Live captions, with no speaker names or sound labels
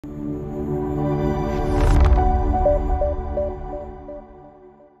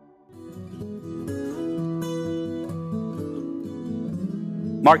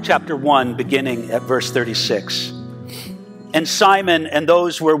Mark chapter 1, beginning at verse 36. And Simon and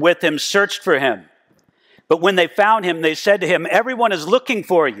those who were with him searched for him. But when they found him, they said to him, "Everyone is looking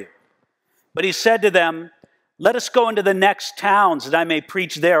for you." But he said to them, "Let us go into the next towns, that I may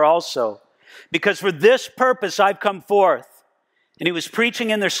preach there also. Because for this purpose I've come forth." And he was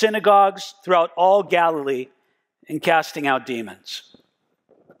preaching in their synagogues throughout all Galilee and casting out demons.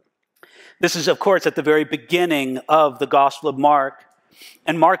 This is, of course, at the very beginning of the Gospel of Mark.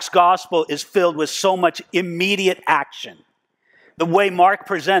 And Mark's Gospel is filled with so much immediate action. The way Mark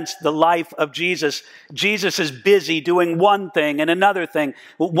presents the life of Jesus, Jesus is busy doing one thing and another thing.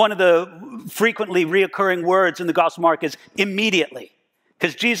 One of the frequently reoccurring words in the Gospel of Mark is immediately,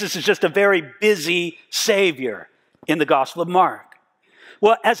 because Jesus is just a very busy Savior in the Gospel of Mark.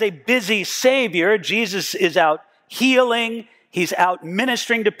 Well, as a busy Savior, Jesus is out healing, he's out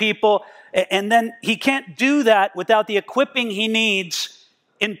ministering to people, and then he can't do that without the equipping he needs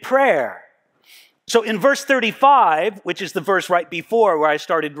in prayer. So in verse 35, which is the verse right before where I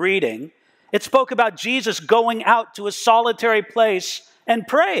started reading, it spoke about Jesus going out to a solitary place and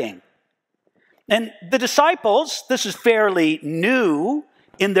praying. And the disciples, this is fairly new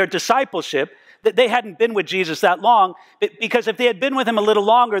in their discipleship, that they hadn't been with Jesus that long, because if they had been with him a little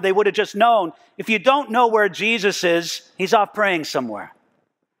longer, they would have just known, if you don't know where Jesus is, he's off praying somewhere.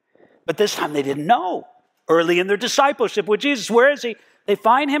 But this time they didn't know. Early in their discipleship with Jesus, where is he? They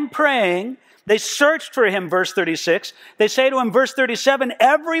find him praying. They searched for him, verse 36. They say to him, verse 37,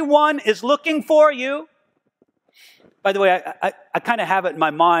 "Everyone is looking for you." By the way, I kind of have it in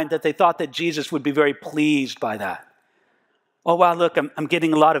my mind that they thought that Jesus would be very pleased by that. Oh, wow, look, I'm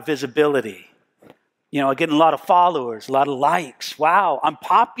getting a lot of visibility. You know, I'm getting a lot of followers, a lot of likes. Wow, I'm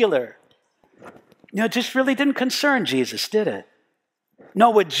popular. You know, it just really didn't concern Jesus, did it? No,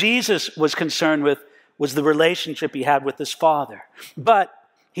 what Jesus was concerned with was the relationship he had with his Father. But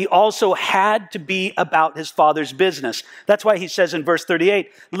he also had to be about his Father's business. That's why he says in verse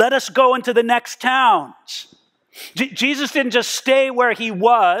 38, "Let us go into the next towns." Jesus didn't just stay where he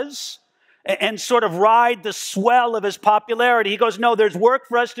was and sort of ride the swell of his popularity. He goes, no, there's work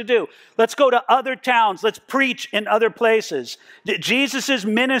for us to do. Let's go to other towns. Let's preach in other places. Jesus'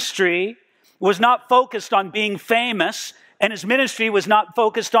 ministry was not focused on being famous, and his ministry was not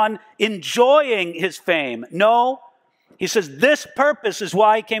focused on enjoying his fame. No, he says this purpose is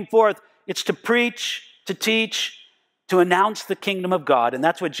why he came forth. It's to preach, to teach, to announce the kingdom of God. And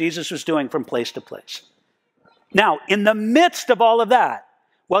that's what Jesus was doing from place to place. Now, in the midst of all of that,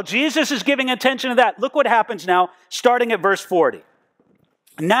 while Jesus is giving attention to that, look what happens now, starting at verse 40.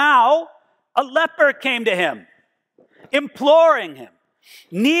 Now, a leper came to him, imploring him,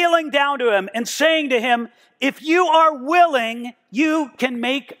 kneeling down to him and saying to him, "If you are willing, you can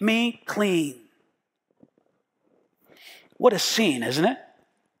make me clean." What a scene, isn't it?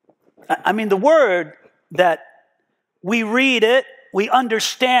 I mean, the word that we read it, we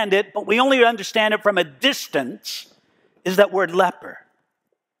understand it, but we only understand it from a distance, is that word leper.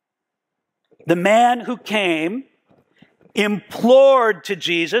 The man who came, implored to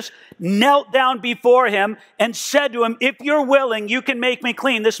Jesus, knelt down before him and said to him, "If you're willing, you can make me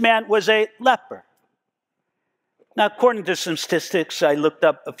clean." This man was a leper. Now, according to some statistics I looked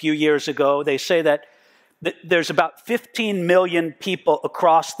up a few years ago, they say that there's about 15 million people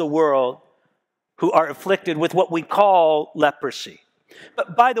across the world who are afflicted with what we call leprosy.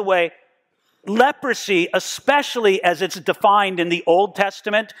 But by the way, leprosy, especially as it's defined in the Old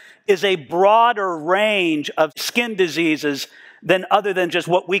Testament, is a broader range of skin diseases other than just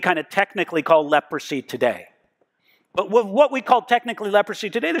what we kind of technically call leprosy today. But with what we call technically leprosy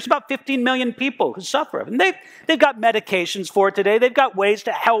today, there's about 15 million people who suffer of it. And they've got medications for it today. They've got ways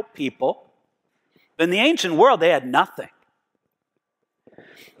to help people. But in the ancient world, they had nothing.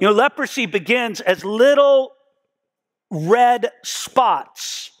 You know, leprosy begins as little red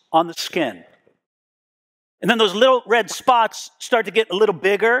spots on the skin. And then those little red spots start to get a little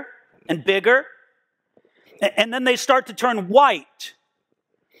bigger and bigger. And then they start to turn white.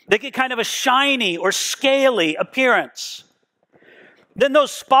 They get kind of a shiny or scaly appearance. Then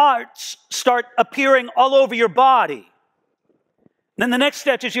those spots start appearing all over your body. Then the next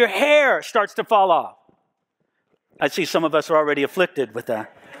step is your hair starts to fall off. I see some of us are already afflicted with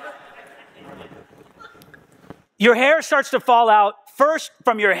that. Your hair starts to fall out first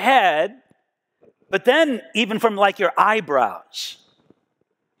from your head, but then even from like your eyebrows.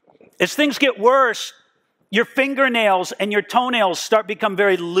 As things get worse, your fingernails and your toenails start become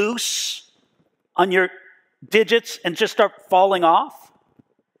very loose on your digits and just start falling off.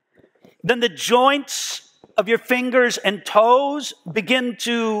 Then the joints of your fingers and toes begin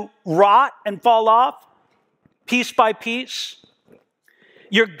to rot and fall off piece by piece.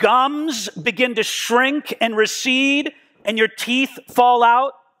 your gums begin to shrink and recede, and your teeth fall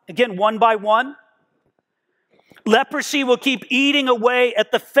out, again, one by one. Leprosy will keep eating away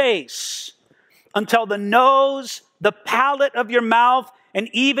at the face until the nose, the palate of your mouth, and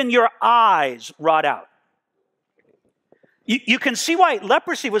even your eyes rot out. You can see why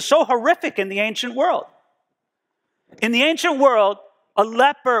leprosy was so horrific in the ancient world. In the ancient world, a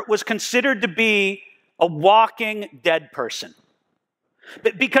leper was considered to be a walking dead person.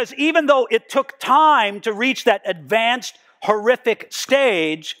 Because even though it took time to reach that advanced, horrific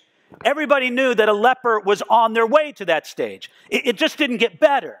stage, everybody knew that a leper was on their way to that stage. It just didn't get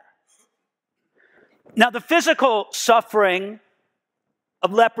better. Now, the physical suffering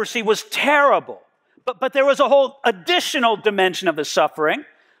of leprosy was terrible. But there was a whole additional dimension of the suffering,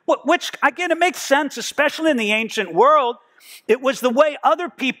 which, again, it makes sense, especially in the ancient world. It was the way other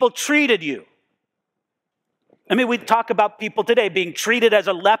people treated you. I mean, we talk about people today being treated as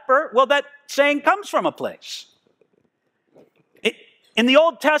a leper. Well, that saying comes from a place. In the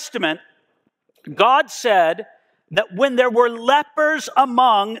Old Testament, God said that when there were lepers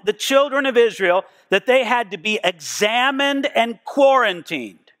among the children of Israel, that they had to be examined and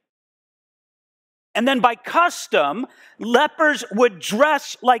quarantined. And then by custom, lepers would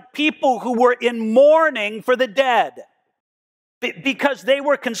dress like people who were in mourning for the dead, because they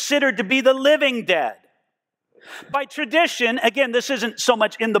were considered to be the living dead. By tradition, again, this isn't so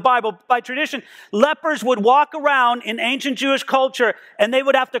much in the Bible, by tradition, lepers would walk around in ancient Jewish culture and they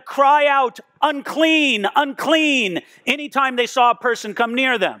would have to cry out, "Unclean, unclean," anytime they saw a person come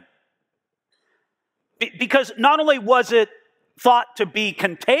near them. Because not only was it thought to be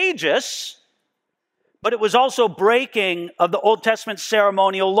contagious, but it was also breaking of the Old Testament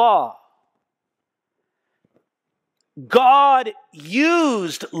ceremonial law. God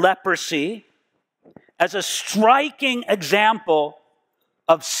used leprosy as a striking example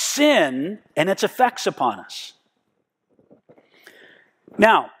of sin and its effects upon us.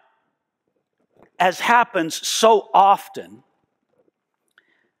 Now, as happens so often,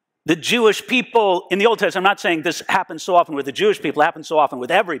 the Jewish people in the Old Testament, I'm not saying this happens so often with the Jewish people, it happens so often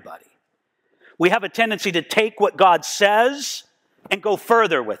with everybody. We have a tendency to take what God says and go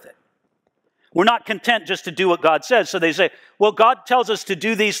further with it. We're not content just to do what God says. So they say, well, God tells us to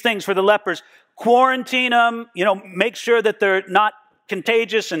do these things for the lepers. Quarantine them, make sure that they're not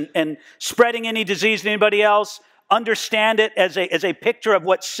contagious and spreading any disease to anybody else. Understand it as a picture of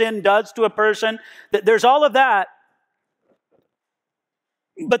what sin does to a person. There's all of that.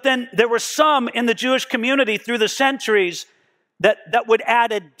 But then there were some in the Jewish community through the centuries that would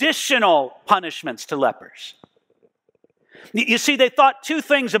add additional punishments to lepers. You see, they thought two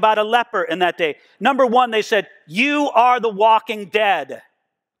things about a leper in that day. Number one, they said, "You are the walking dead."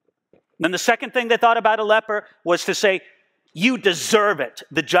 Then the second thing they thought about a leper was to say, "You deserve it.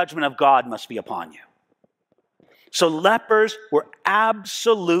 The judgment of God must be upon you." So lepers were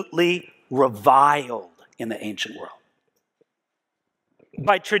absolutely reviled in the ancient world.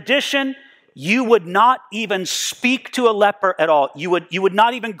 By tradition, you would not even speak to a leper at all. You would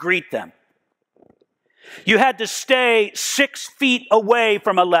not even greet them. You had to stay 6 feet away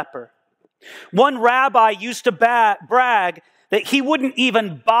from a leper. One rabbi used to brag that he wouldn't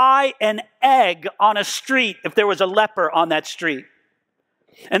even buy an egg on a street if there was a leper on that street.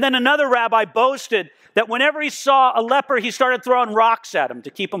 And then another rabbi boasted that whenever he saw a leper, he started throwing rocks at him to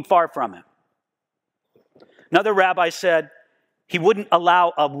keep him far from him. Another rabbi said he wouldn't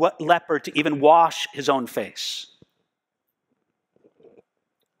allow a leper to even wash his own face.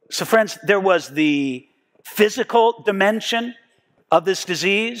 So friends, there was the physical dimension of this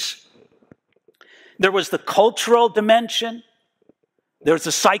disease. There was the cultural dimension. There was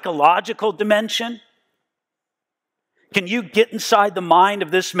the psychological dimension. Can you get inside the mind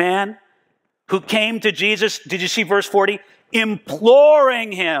of this man who came to Jesus? Did you see verse 40?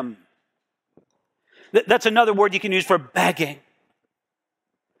 Imploring him. That's another word you can use for begging.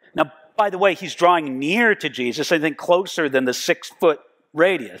 Now, by the way, he's drawing near to Jesus, I think closer than the 6-foot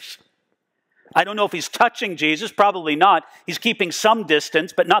radius. I don't know if he's touching Jesus, probably not. He's keeping some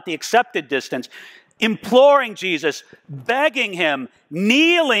distance, but not the accepted distance. Imploring Jesus, begging him,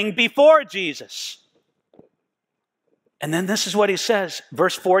 kneeling before Jesus. And then this is what he says,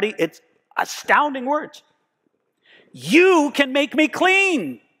 verse 40, it's astounding words. "You can make me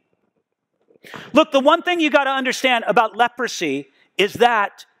clean." Look, the one thing you got to understand about leprosy is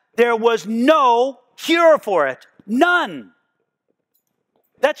that there was no cure for it. None.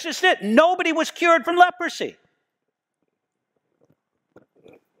 That's just it. Nobody was cured from leprosy.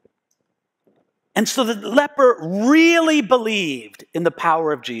 And so the leper really believed in the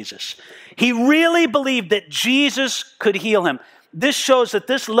power of Jesus. He really believed that Jesus could heal him. this shows that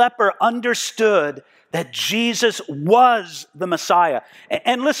this leper understood that Jesus was the Messiah.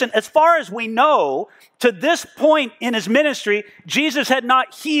 And listen, as far as we know, to this point in his ministry, Jesus had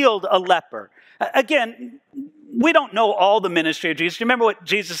not healed a leper. Again, we don't know all the ministry of Jesus. Do you remember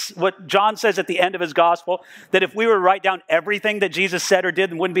what John says at the end of his gospel? That if we were to write down everything that Jesus said or did,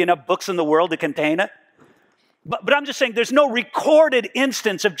 there wouldn't be enough books in the world to contain it. But I'm just saying there's no recorded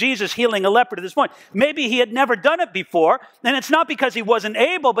instance of Jesus healing a leper to this point. Maybe he had never done it before, and it's not because he wasn't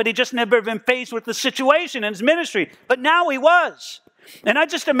able, but he just never been faced with the situation in his ministry. But now he was. And I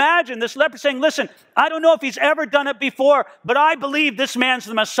just imagine this leper saying, listen, I don't know if he's ever done it before, but I believe this man's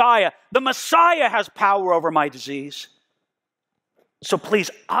the Messiah. The Messiah has power over my disease. So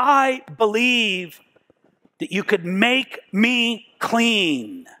please, I believe that you could make me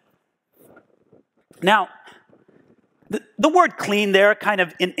clean. Now, the word clean there kind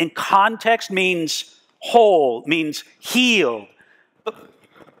of in context means whole, means healed.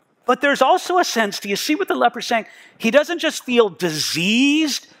 But there's also a sense, do you see what the leper's saying? He doesn't just feel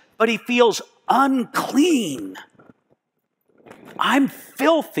diseased, but he feels unclean. I'm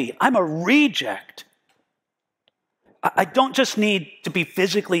filthy. I'm a reject. I don't just need to be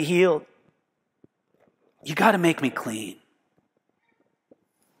physically healed. You got to make me clean.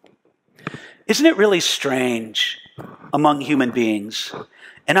 Isn't it really strange among human beings?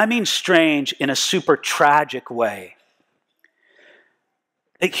 And I mean strange in a super tragic way.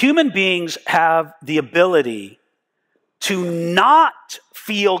 That human beings have the ability to not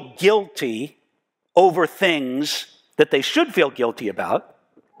feel guilty over things that they should feel guilty about.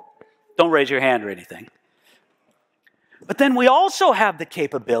 Don't raise your hand or anything. But then we also have the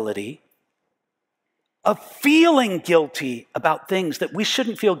capability of feeling guilty about things that we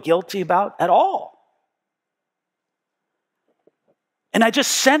shouldn't feel guilty about at all. And I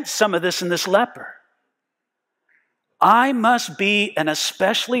just sense some of this in this leper. I must be an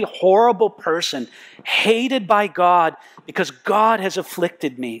especially horrible person, hated by God, because God has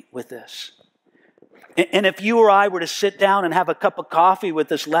afflicted me with this. And if you or I were to sit down and have a cup of coffee with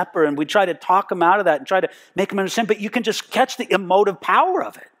this leper, and we try to talk him out of that and try to make him understand, but you can just catch the emotive power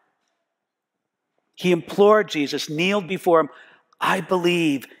of it. He implored Jesus, kneeled before him, I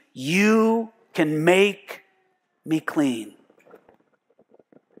believe you can make me clean.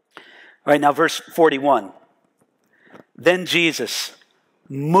 All right, now verse 41. Then Jesus,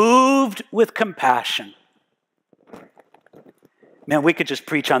 moved with compassion. Man, we could just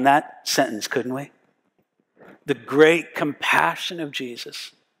preach on that sentence, couldn't we? The great compassion of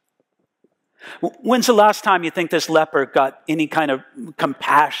Jesus. When's the last time you think this leper got any kind of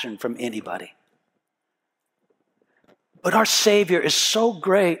compassion from anybody? But our Savior is so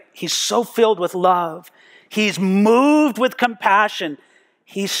great. He's so filled with love. He's moved with compassion.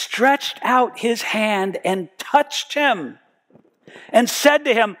 He stretched out his hand and touched him and said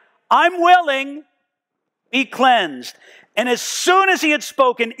to him, I'm willing, be cleansed. And as soon as he had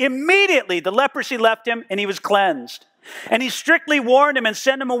spoken, immediately the leprosy left him and he was cleansed. And he strictly warned him and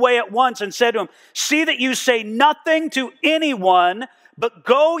sent him away at once and said to him, see that you say nothing to anyone, but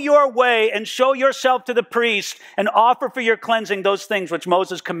go your way and show yourself to the priest and offer for your cleansing those things which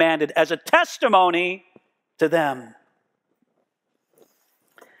Moses commanded as a testimony to them.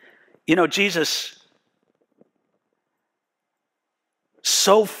 You know, Jesus,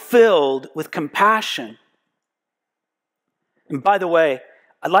 so filled with compassion. And by the way,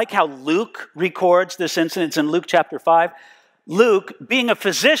 I like how Luke records this incident. It's in Luke chapter 5. Luke, being a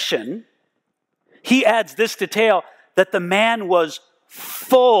physician, he adds this detail that the man was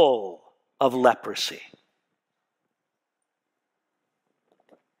full of leprosy.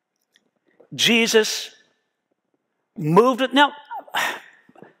 Jesus moved it. Now,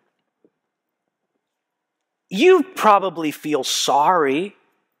 you probably feel sorry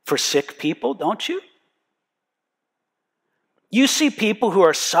for sick people, don't you? You see people who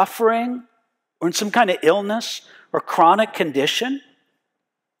are suffering or in some kind of illness or chronic condition.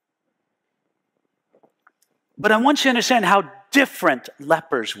 But I want you to understand how different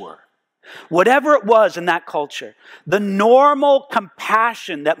lepers were. Whatever it was in that culture, the normal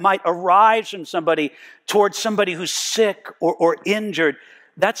compassion that might arise from somebody towards somebody who's sick or injured,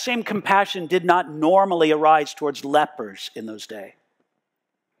 that same compassion did not normally arise towards lepers in those days.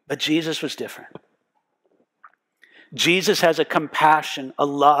 But Jesus was different. Jesus has a compassion, a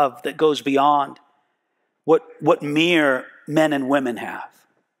love that goes beyond what mere men and women have.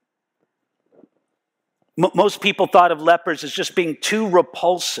 Most people thought of lepers as just being too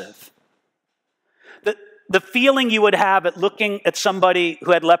repulsive. The feeling you would have at looking at somebody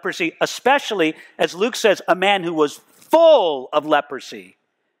who had leprosy, especially, as Luke says, a man who was full of leprosy,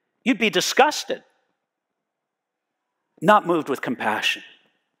 you'd be disgusted. not moved with compassion.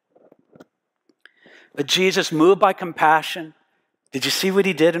 But Jesus, moved by compassion, did you see what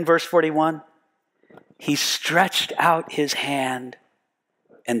he did in verse 41? He stretched out his hand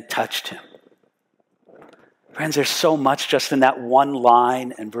and touched him. Friends, there's so much just in that one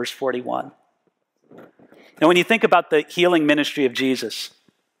line in verse 41. Now, when you think about the healing ministry of Jesus,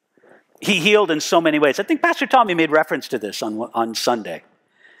 he healed in so many ways. I think Pastor Tommy made reference to this on Sunday.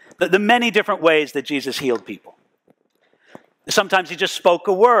 The many different ways that Jesus healed people. Sometimes he just spoke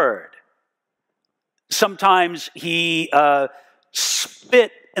a word. Sometimes he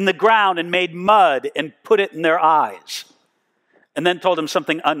spit in the ground and made mud and put it in their eyes. And then told them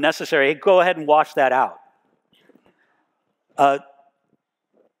something unnecessary. Hey, go ahead and wash that out.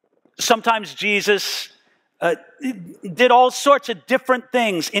 Sometimes Jesus did all sorts of different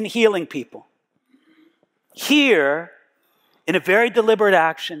things in healing people. Here, in a very deliberate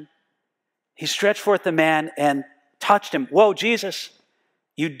action, he stretched forth the man and touched him. Whoa, Jesus,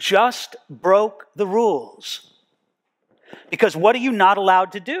 you just broke the rules. Because what are you not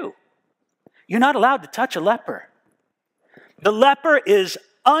allowed to do? You're not allowed to touch a leper. The leper is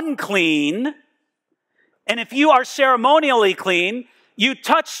unclean, and if you are ceremonially clean, you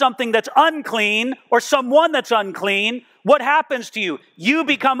touch something that's unclean or someone that's unclean, what happens to you? You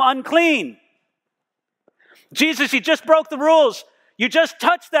become unclean. Jesus, you just broke the rules. You just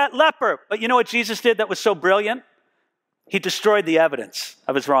touched that leper. But you know what Jesus did that was so brilliant? He destroyed the evidence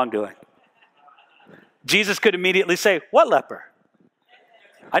of his wrongdoing. Jesus could immediately say, what leper?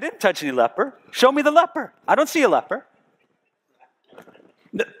 I didn't touch any leper. Show me the leper. I don't see a leper.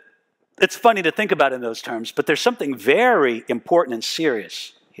 It's funny to think about in those terms, but there's something very important and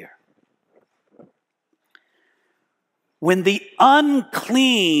serious here. When the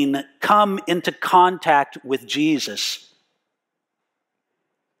unclean come into contact with Jesus,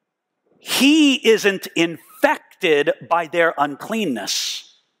 he isn't infected by their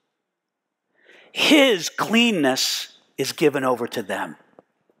uncleanness. His cleanness is given over to them.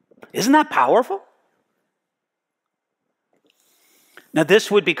 Isn't that powerful? Now,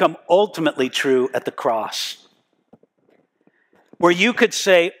 this would become ultimately true at the cross, where you could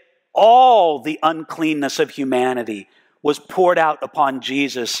say all the uncleanness of humanity was poured out upon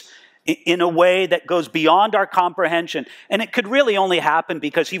Jesus in a way that goes beyond our comprehension. And it could really only happen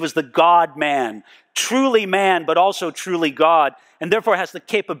because he was the God-man, truly man, but also truly God, and therefore has the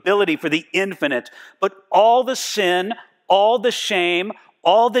capability for the infinite. But all the sin, all the shame,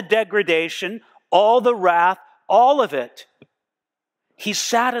 all the degradation, all the wrath, all of it, he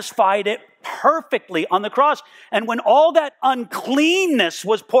satisfied it perfectly on the cross. And when all that uncleanness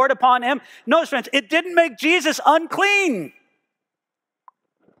was poured upon him, notice, friends, it didn't make Jesus unclean.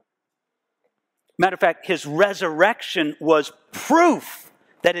 Matter of fact, his resurrection was proof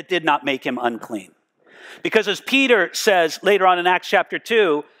that it did not make him unclean. Because as Peter says later on in Acts chapter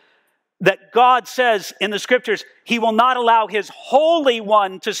 2, that God says in the scriptures, he will not allow his Holy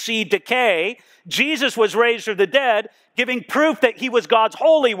One to see decay. Jesus was raised from the dead, giving proof that he was God's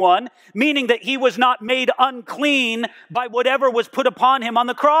Holy One, meaning that he was not made unclean by whatever was put upon him on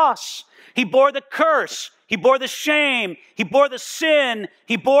the cross. He bore the curse. He bore the shame. He bore the sin.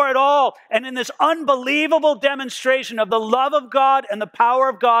 He bore it all. And in this unbelievable demonstration of the love of God and the power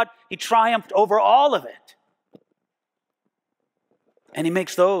of God, he triumphed over all of it. And he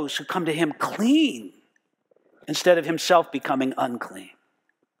makes those who come to him clean instead of himself becoming unclean.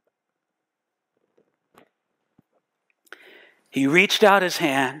 He reached out his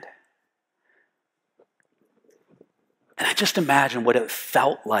hand, and I just imagine what it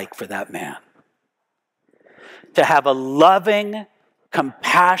felt like for that man to have a loving,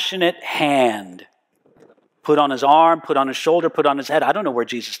 compassionate hand put on his arm, put on his shoulder, put on his head. I don't know where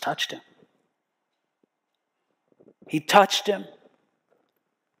Jesus touched him. He touched him.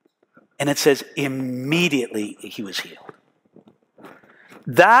 And it says, immediately he was healed.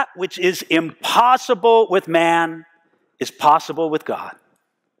 That which is impossible with man is possible with God.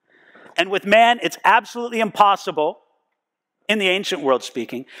 And with man, it's absolutely impossible, in the ancient world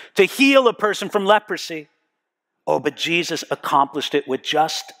speaking, to heal a person from leprosy. Oh, but Jesus accomplished it with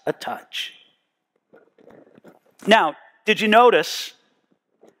just a touch. Now, did you notice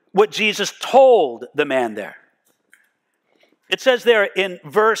what Jesus told the man there? It says there in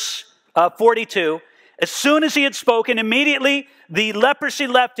verse 42, as soon as he had spoken, immediately the leprosy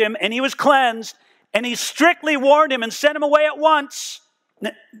left him and he was cleansed, and he strictly warned him and sent him away at once.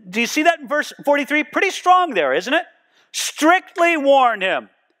 Now, do you see that in verse 43? Pretty strong there, isn't it? Strictly warned him.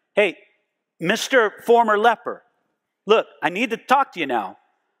 Hey, Mr. Former Leper, look, I need to talk to you now.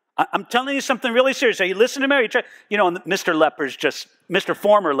 I'm telling you something really serious. Are you listening to me? Mr.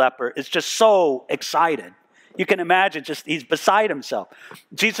 Former Leper is just so excited. You can imagine, just he's beside himself.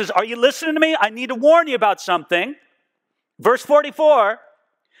 Jesus says, are you listening to me? I need to warn you about something. Verse 44,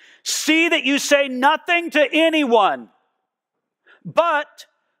 see that you say nothing to anyone, but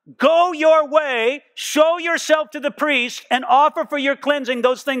go your way, show yourself to the priest, and offer for your cleansing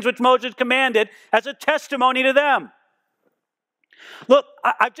those things which Moses commanded as a testimony to them. Look,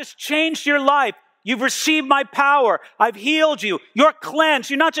 I've just changed your life. You've received my power. I've healed you. You're cleansed.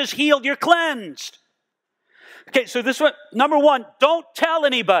 You're not just healed, you're cleansed. Okay, so this one, number one, don't tell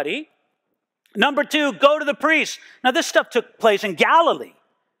anybody. Number two, go to the priest. Now, this stuff took place in Galilee.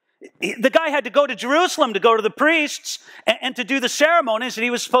 The guy had to go to Jerusalem to go to the priests and to do the ceremonies that he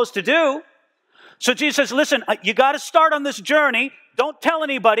was supposed to do. So Jesus says, listen, you got to start on this journey. Don't tell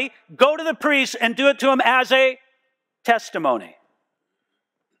anybody. Go to the priest and do it to him as a testimony.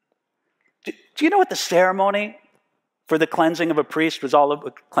 Do you know what the ceremony for the cleansing of a priest was all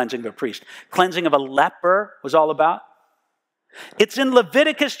about? Cleansing of a leper was all about? It's in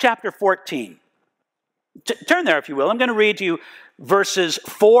Leviticus chapter 14. Turn there if you will. I'm going to read you verses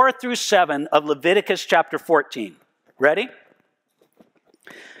 4 through 7 of Leviticus chapter 14. Ready?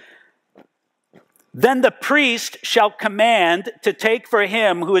 Then the priest shall command to take for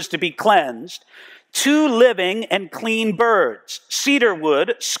him who is to be cleansed 2 living and clean birds, cedar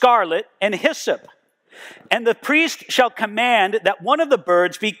wood, scarlet, and hyssop. And the priest shall command that one of the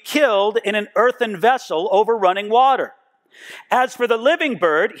birds be killed in an earthen vessel over running water. As for the living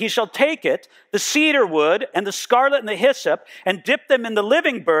bird, he shall take it, the cedar wood, and the scarlet, and the hyssop, and dip them in the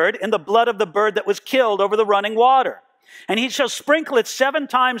living bird in the blood of the bird that was killed over the running water. And he shall sprinkle it 7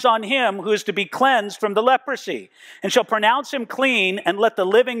 times on him who is to be cleansed from the leprosy, and shall pronounce him clean, and let the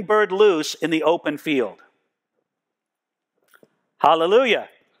living bird loose in the open field. Hallelujah.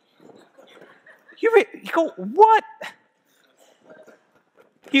 You go, what?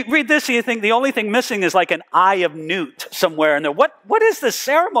 You read this and you think the only thing missing is like an eye of newt somewhere in there. What is this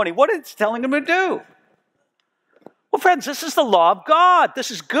ceremony? What is it telling him to do? Well, friends, this is the law of God. This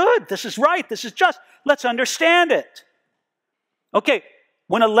is good. This is right. This is just. Let's understand it. Okay,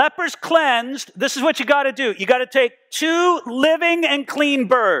 when a leper's cleansed, this is what you got to do. You got to take 2 living and clean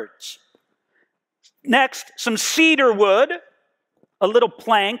birds. Next, some cedar wood, a little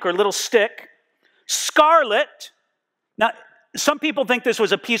plank or a little stick. Scarlet. Now, some people think this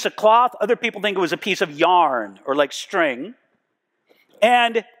was a piece of cloth. Other people think it was a piece of yarn or like string.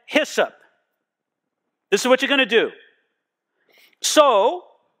 And hyssop. This is what you're going to do. So,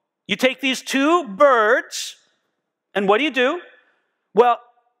 you take these 2 birds, and what do? Well,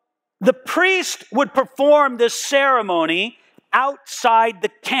 the priest would perform this ceremony outside the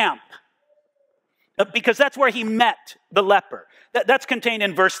camp, because that's where he met the leper. That's contained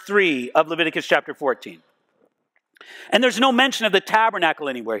in verse 3 of Leviticus chapter 14. And there's no mention of the tabernacle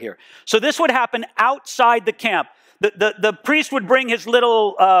anywhere here. So this would happen outside the camp. The priest would bring his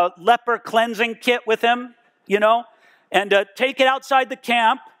little leper cleansing kit with him, and take it outside the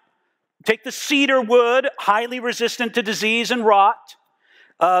camp. Take the cedar wood, highly resistant to disease and rot.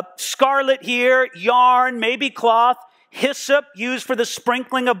 Scarlet here, yarn, maybe cloth. Hyssop, used for the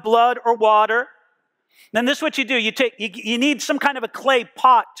sprinkling of blood or water. Then this is what you do. You need some kind of a clay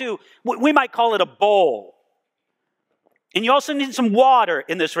pot too. We might call it a bowl. And you also need some water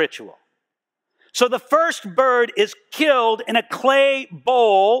in this ritual. So the first bird is killed in a clay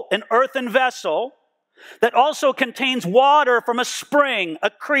bowl, an earthen vessel, that also contains water from a spring, a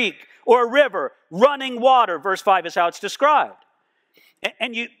creek, or a river, running water. Verse 5 is how it's described.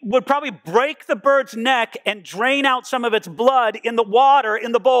 And you would probably break the bird's neck and drain out some of its blood in the water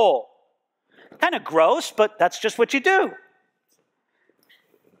in the bowl. Kind of gross, but that's just what you do.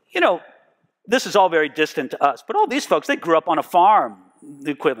 This is all very distant to us, but all these folks, they grew up on a farm, the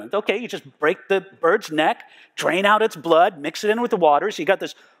equivalent. Okay, you just break the bird's neck, drain out its blood, mix it in with the water. So you got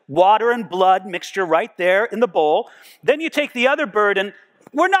this water and blood mixture right there in the bowl. Then you take the other bird, and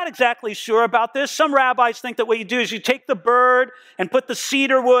we're not exactly sure about this. Some rabbis think that what you do is you take the bird and put the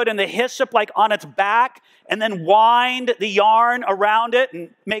cedar wood and the hyssop like on its back, and then wind the yarn around it and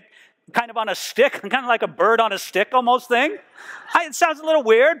make kind of on a stick, kind of like a bird on a stick almost thing. It sounds a little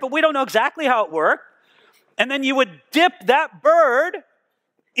weird, but we don't know exactly how it worked. And then you would dip that bird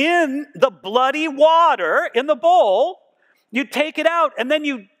in the bloody water in the bowl. You take it out, and then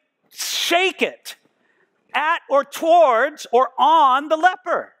you shake it at or towards or on the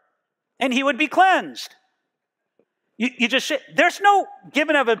leper, and he would be cleansed. You just there's no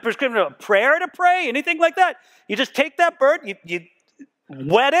given of a prescription of a prayer to pray, anything like that. You just take that bird, you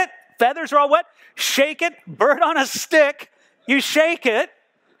wet it, feathers are all wet, shake it, bird on a stick, you shake it.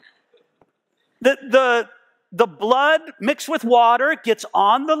 The blood mixed with water gets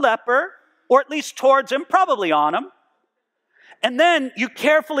on the leper or at least towards him, probably on him. And then you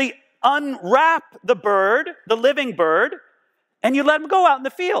carefully unwrap the bird, the living bird, and you let him go out in the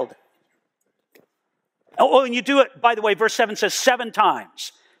field. Oh, and you do it, by the way, verse 7 says 7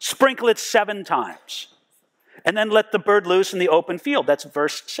 times. Sprinkle it 7 times. And then let the bird loose in the open field. That's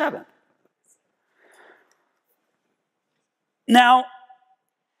verse 7. Now,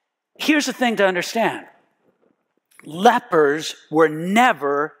 here's the thing to understand. Lepers were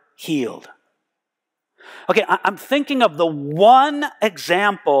never healed. Okay, I'm thinking of the one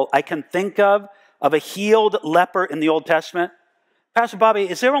example I can think of a healed leper in the Old Testament. Pastor Bobby,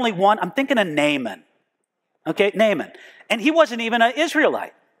 is there only one? I'm thinking of Naaman. Okay, Naaman. And he wasn't even an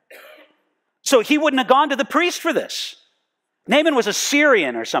Israelite. So he wouldn't have gone to the priest for this. Naaman was a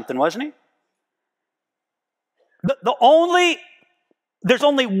Syrian or something, wasn't he? There's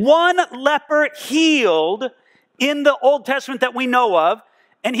only one leper healed in the Old Testament that we know of,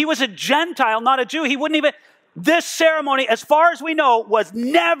 and he was a Gentile, not a Jew. He wouldn't even, this ceremony, as far as we know, was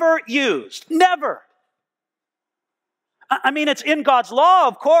never used. Never. I mean, it's in God's law,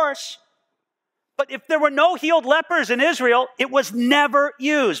 of course. But if there were no healed lepers in Israel, it was never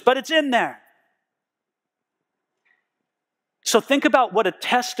used, but it's in there. So think about what a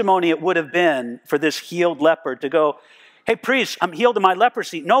testimony it would have been for this healed leper to go, hey, priest, I'm healed of my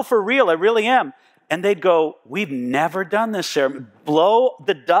leprosy. No, for real, I really am. And they'd go, we've never done this ceremony. Blow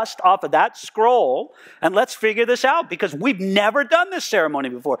the dust off of that scroll and let's figure this out because we've never done this ceremony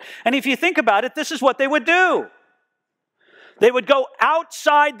before. And if you think about it, this is what they would do. They would go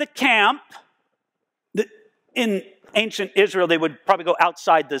outside the camp. In ancient Israel, they would probably go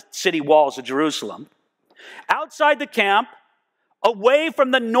outside the city walls of Jerusalem. Outside the camp, away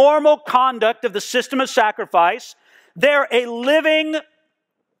from the normal conduct of the system of sacrifice, they're a living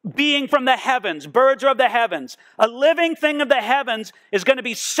being from the heavens. Birds are of the heavens. A living thing of the heavens is going to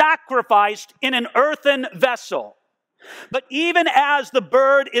be sacrificed in an earthen vessel. But even as the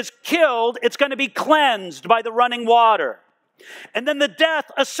bird is killed, it's going to be cleansed by the running water. And then the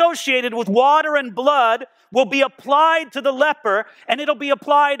death associated with water and blood will be applied to the leper, and it'll be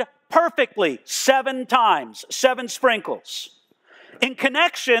applied perfectly 7 times, 7 sprinkles, in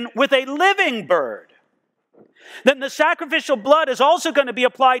connection with a living bird. Then the sacrificial blood is also going to be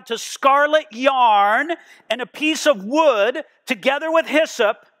applied to scarlet yarn and a piece of wood together with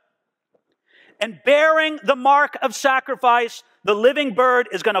hyssop, and bearing the mark of sacrifice, the living bird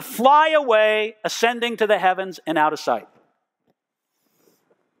is going to fly away, ascending to the heavens and out of sight.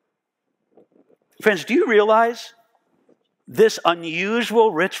 Friends, do you realize this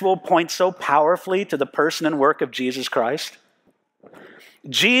unusual ritual points so powerfully to the person and work of Jesus Christ?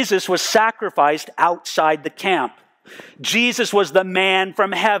 Jesus was sacrificed outside the camp. Jesus was the man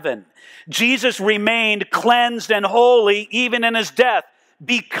from heaven. Jesus remained cleansed and holy even in his death,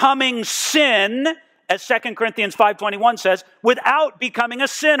 becoming sin, as 2 Corinthians 5:21 says, without becoming a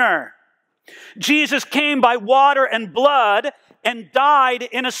sinner. Jesus came by water and blood and died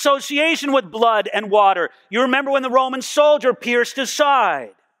in association with blood and water. You remember when the Roman soldier pierced his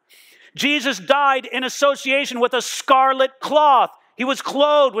side. Jesus died in association with a scarlet cloth. He was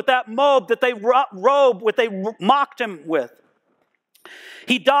clothed with that robe that they mocked him with.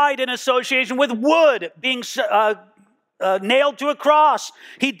 He died in association with wood being nailed to a cross.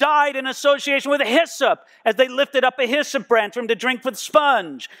 He died in association with hyssop as they lifted up a hyssop branch for him to drink with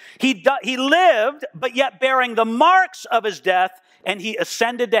sponge. He lived, but yet bearing the marks of his death, and he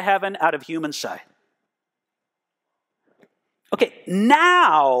ascended to heaven out of human sight. Okay,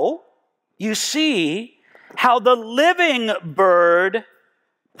 now you see how the living bird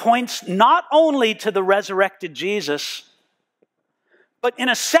points not only to the resurrected Jesus, but in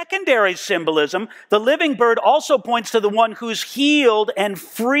a secondary symbolism, the living bird also points to the one who's healed and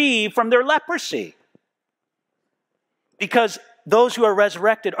free from their leprosy. Because those who are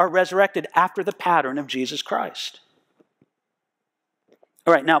resurrected after the pattern of Jesus Christ.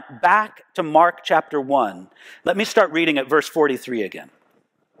 All right, now back to Mark chapter 1. Let me start reading at verse 43 again.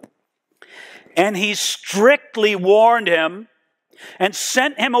 And he strictly warned him and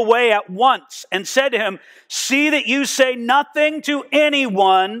sent him away at once and said to him, see that you say nothing to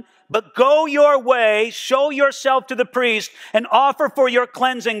anyone, but go your way, show yourself to the priest, and offer for your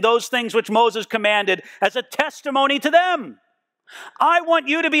cleansing those things which Moses commanded as a testimony to them. I want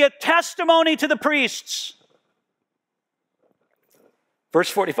you to be a testimony to the priests. Verse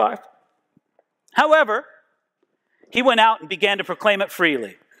 45. However, he went out and began to proclaim it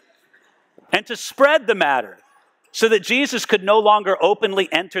freely and to spread the matter, so that Jesus could no longer openly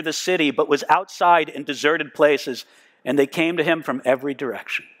enter the city, but was outside in deserted places, and they came to him from every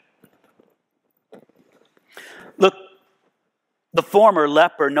direction. Look, the former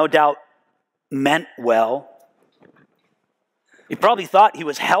leper no doubt meant well. He probably thought he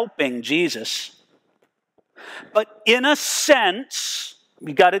was helping Jesus. But in a sense,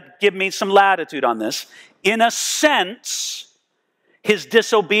 you got to give me some latitude on this. In a sense, his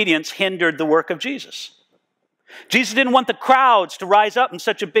disobedience hindered the work of Jesus. Jesus didn't want the crowds to rise up in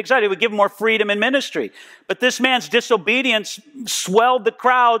such a big sight. It would give him more freedom in ministry. But this man's disobedience swelled the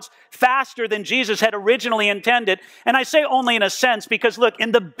crowds faster than Jesus had originally intended. And I say only in a sense because, look,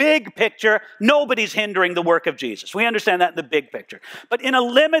 in the big picture, nobody's hindering the work of Jesus. We understand that in the big picture. But in a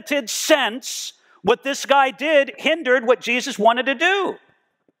limited sense, what this guy did hindered what Jesus wanted to do.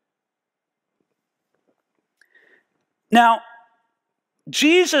 Now,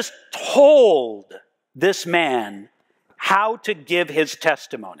 Jesus told this man how to give his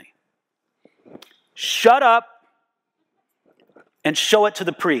testimony. Shut up and show it to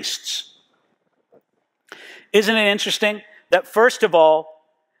the priests. Isn't it interesting that first of all,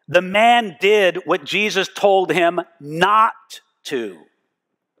 the man did what Jesus told him not to?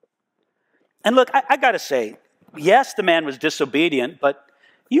 And look, I got to say, yes, the man was disobedient, but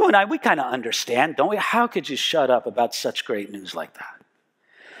you and I, we kind of understand, don't we? How could you shut up about such great news like that?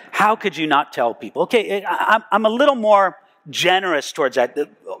 How could you not tell people? Okay, I'm a little more generous towards that.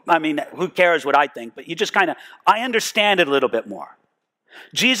 I mean, who cares what I think? But you just kind of, I understand it a little bit more.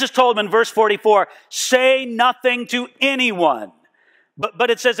 Jesus told him in verse 44, say nothing to anyone. But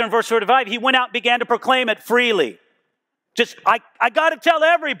it says in verse 45, he went out and began to proclaim it freely. Just, I got to tell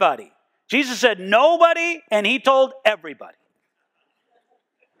everybody. Jesus said nobody, and he told everybody.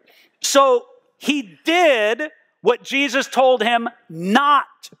 So he did what Jesus told him not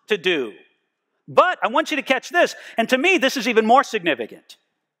to do. But I want you to catch this, and to me this is even more significant.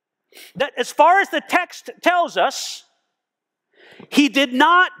 That as far as the text tells us, he did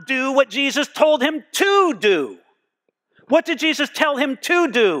not do what Jesus told him to do. What did Jesus tell him to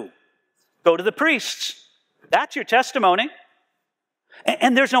do? Go to the priests. That's your testimony.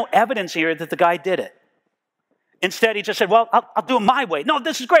 And there's no evidence here that the guy did it. Instead, he just said, well, I'll do it my way. No,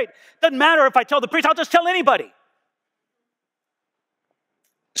 this is great. Doesn't matter if I tell the priest, I'll just tell anybody.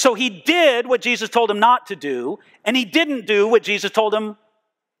 So he did what Jesus told him not to do, and he didn't do what Jesus told him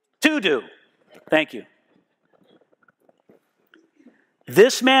to do. Thank you.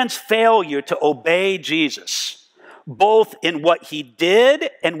 This man's failure to obey Jesus, both in what he did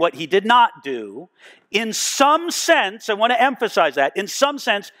and what he did not do, in some sense, I want to emphasize that, in some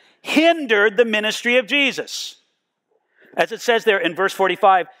sense, hindered the ministry of Jesus. As it says there in verse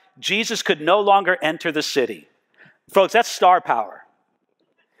 45, Jesus could no longer enter the city. Folks, that's star power.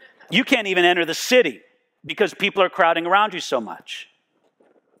 You can't even enter the city because people are crowding around you so much.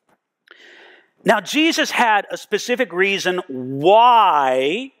 Now, Jesus had a specific reason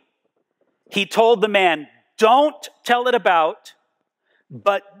why he told the man, don't tell it about,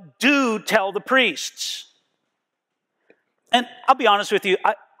 but do tell the priests. And I'll be honest with you,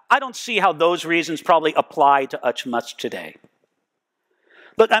 I don't see how those reasons probably apply to us much today.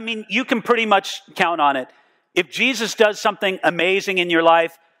 Look, I mean, you can pretty much count on it. If Jesus does something amazing in your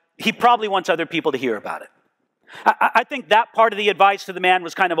life, he probably wants other people to hear about it. I think that part of the advice to the man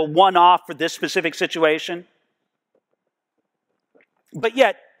was kind of a one-off for this specific situation. But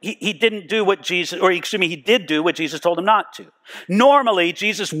yet, he didn't do what Jesus, or excuse me, he did do what Jesus told him not to. Normally,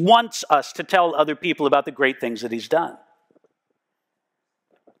 Jesus wants us to tell other people about the great things that he's done.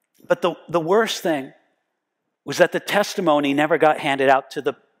 But the worst thing was that the testimony never got handed out to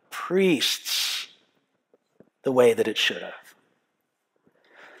the priests the way that it should have.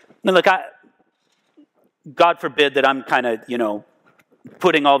 Now look, God forbid that I'm kind of,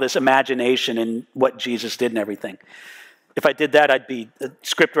 putting all this imagination in what Jesus did and everything. If I did that, I'd be a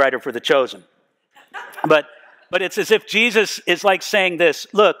scriptwriter for The Chosen. But it's as if Jesus is like saying this,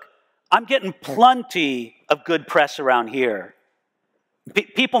 look, I'm getting plenty of good press around here.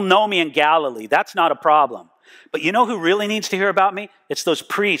 People know me in Galilee. That's not a problem. But you know who really needs to hear about me? It's those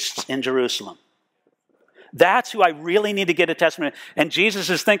priests in Jerusalem. That's who I really need to get a testimony. And Jesus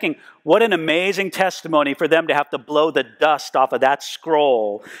is thinking, what an amazing testimony for them to have to blow the dust off of that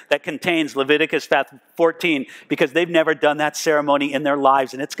scroll that contains Leviticus 14, because they've never done that ceremony in their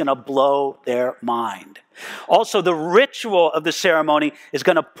lives, and it's going to blow their mind. Also, the ritual of the ceremony is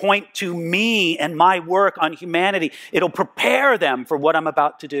going to point to me and my work on humanity. It'll prepare them for what I'm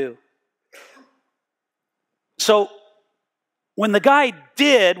about to do. So, when the guy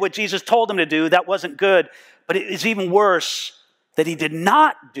did what Jesus told him to do, that wasn't good. But it is even worse that he did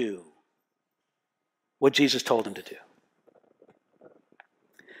not do what Jesus told him to do.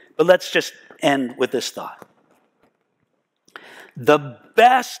 But let's just end with this thought. The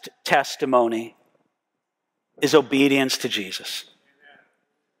best testimony is obedience to Jesus.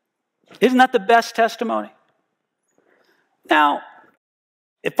 Isn't that the best testimony? Now,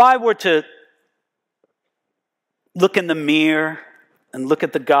 if I were to look in the mirror and look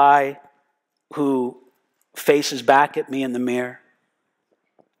at the guy who faces back at me in the mirror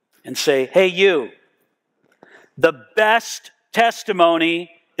and say, hey, you, the best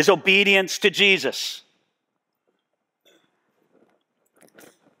testimony is obedience to Jesus.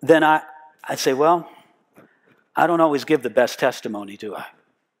 Then I'd say, well, I don't always give the best testimony, do I?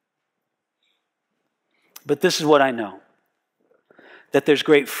 But this is what I know. That there's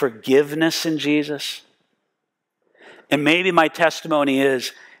great forgiveness in Jesus. And maybe my testimony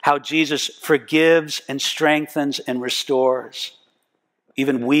is how Jesus forgives and strengthens and restores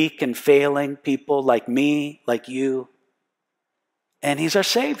even weak and failing people like me, like you. And he's our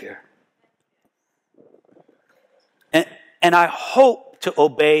Savior. And I hope to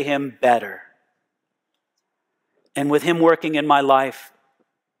obey him better. And with him working in my life,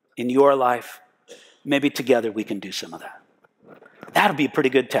 in your life, maybe together we can do some of that. That'll be a pretty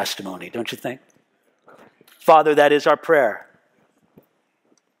good testimony, don't you think? Father, that is our prayer.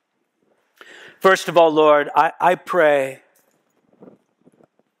 First of all, Lord, I pray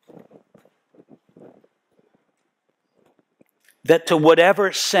that to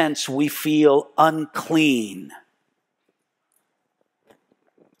whatever sense we feel unclean,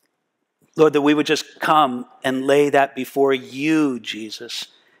 Lord, that we would just come and lay that before you, Jesus,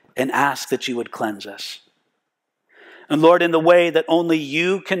 and ask that you would cleanse us. And Lord, in the way that only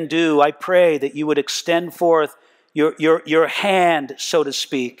you can do, I pray that you would extend forth your hand, so to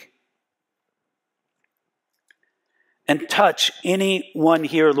speak, and touch anyone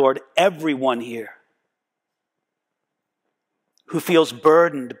here, Lord, everyone here, who feels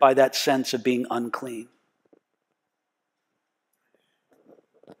burdened by that sense of being unclean.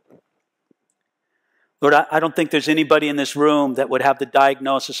 Lord, I don't think there's anybody in this room that would have the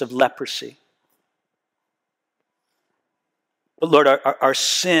diagnosis of leprosy. But Lord, our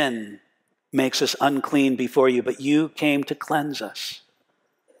sin makes us unclean before you, but you came to cleanse us.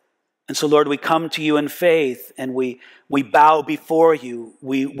 And so, Lord, we come to you in faith, and we bow before you.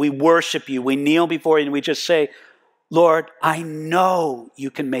 We worship you. We kneel before you, and we just say, Lord, I know you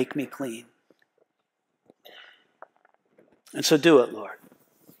can make me clean. And so do it, Lord.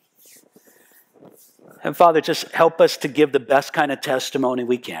 And Father, just help us to give the best kind of testimony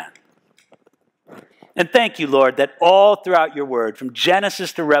we can. And thank you, Lord, that all throughout your word, from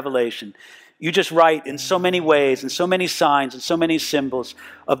Genesis to Revelation, you just write in so many ways and so many signs and so many symbols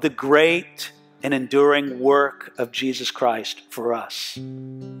of the great and enduring work of Jesus Christ for us.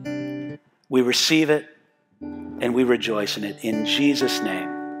 We receive it and we rejoice in it. In Jesus'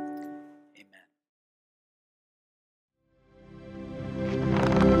 name.